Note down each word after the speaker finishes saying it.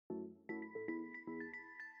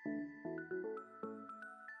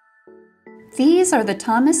These are the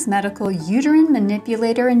Thomas Medical Uterine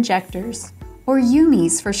Manipulator Injectors, or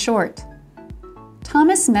UMIs for short.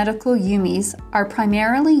 Thomas Medical UMIs are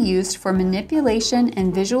primarily used for manipulation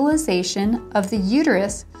and visualization of the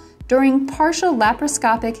uterus during partial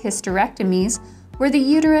laparoscopic hysterectomies where the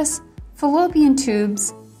uterus, fallopian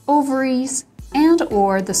tubes, ovaries,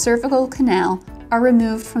 and/or the cervical canal are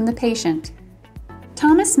removed from the patient.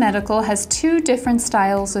 Thomas Medical has two different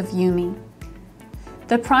styles of UMI.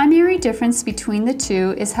 The primary difference between the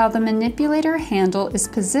two is how the manipulator handle is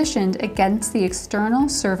positioned against the external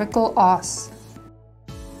cervical os.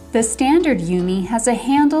 The standard UMI has a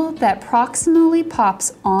handle that proximally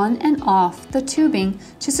pops on and off the tubing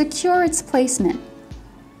to secure its placement,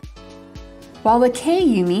 while the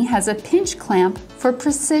K-UMI has a pinch clamp for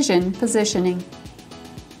precision positioning.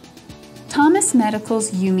 Thomas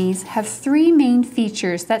Medical's UMIs have three main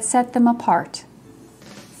features that set them apart.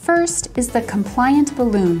 First is the compliant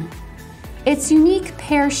balloon. Its unique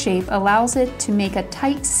pear shape allows it to make a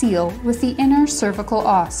tight seal with the inner cervical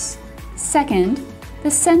os. Second, the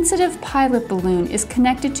sensitive pilot balloon is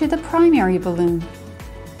connected to the primary balloon.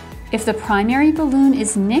 If the primary balloon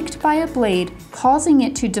is nicked by a blade, causing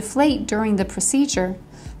it to deflate during the procedure,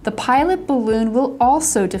 the pilot balloon will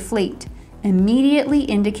also deflate, immediately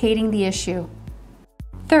indicating the issue.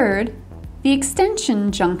 Third, the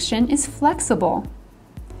extension junction is flexible.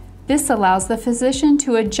 This allows the physician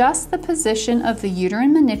to adjust the position of the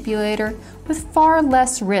uterine manipulator with far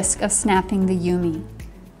less risk of snapping the UMI.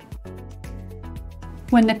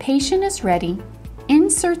 When the patient is ready,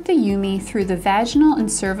 insert the UMI through the vaginal and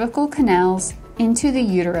cervical canals into the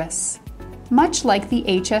uterus, much like the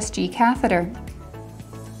HSG catheter.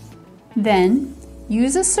 Then,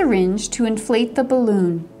 use a syringe to inflate the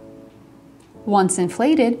balloon. Once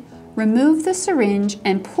inflated, remove the syringe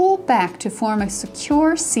and pull back to form a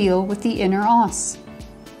secure seal with the inner os.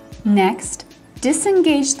 Next,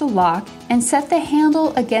 disengage the lock and set the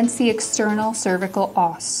handle against the external cervical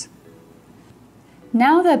os.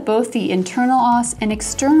 Now that both the internal os and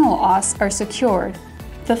external os are secured,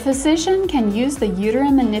 the physician can use the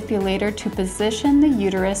uterine manipulator to position the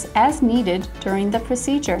uterus as needed during the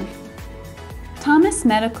procedure. Thomas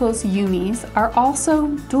Medical's UMIs are also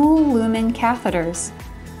dual-lumen catheters,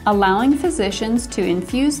 allowing physicians to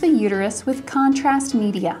infuse the uterus with contrast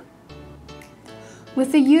media.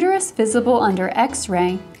 With the uterus visible under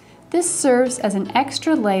X-ray, this serves as an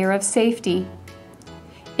extra layer of safety.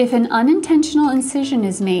 If an unintentional incision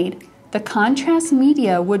is made, the contrast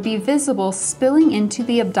media would be visible spilling into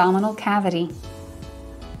the abdominal cavity.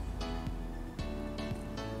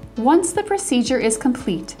 Once the procedure is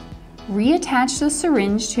complete, reattach the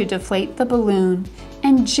syringe to deflate the balloon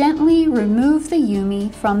and gently remove the UMI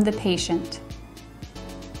from the patient.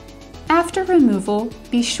 After removal,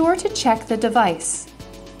 be sure to check the device.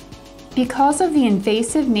 Because of the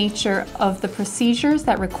invasive nature of the procedures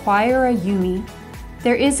that require a UMI,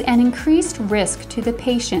 there is an increased risk to the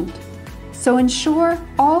patient, so ensure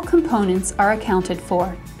all components are accounted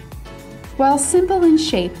for. While simple in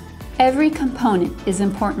shape, every component is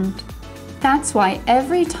important. That's why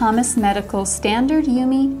every Thomas Medical standard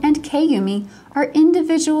UMI and K-UMI are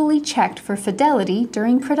individually checked for fidelity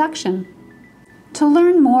during production. To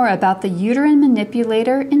learn more about the Uterine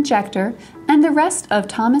Manipulator Injector and the rest of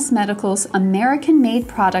Thomas Medical's American-made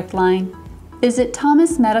product line, visit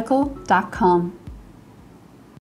thomasmedical.com.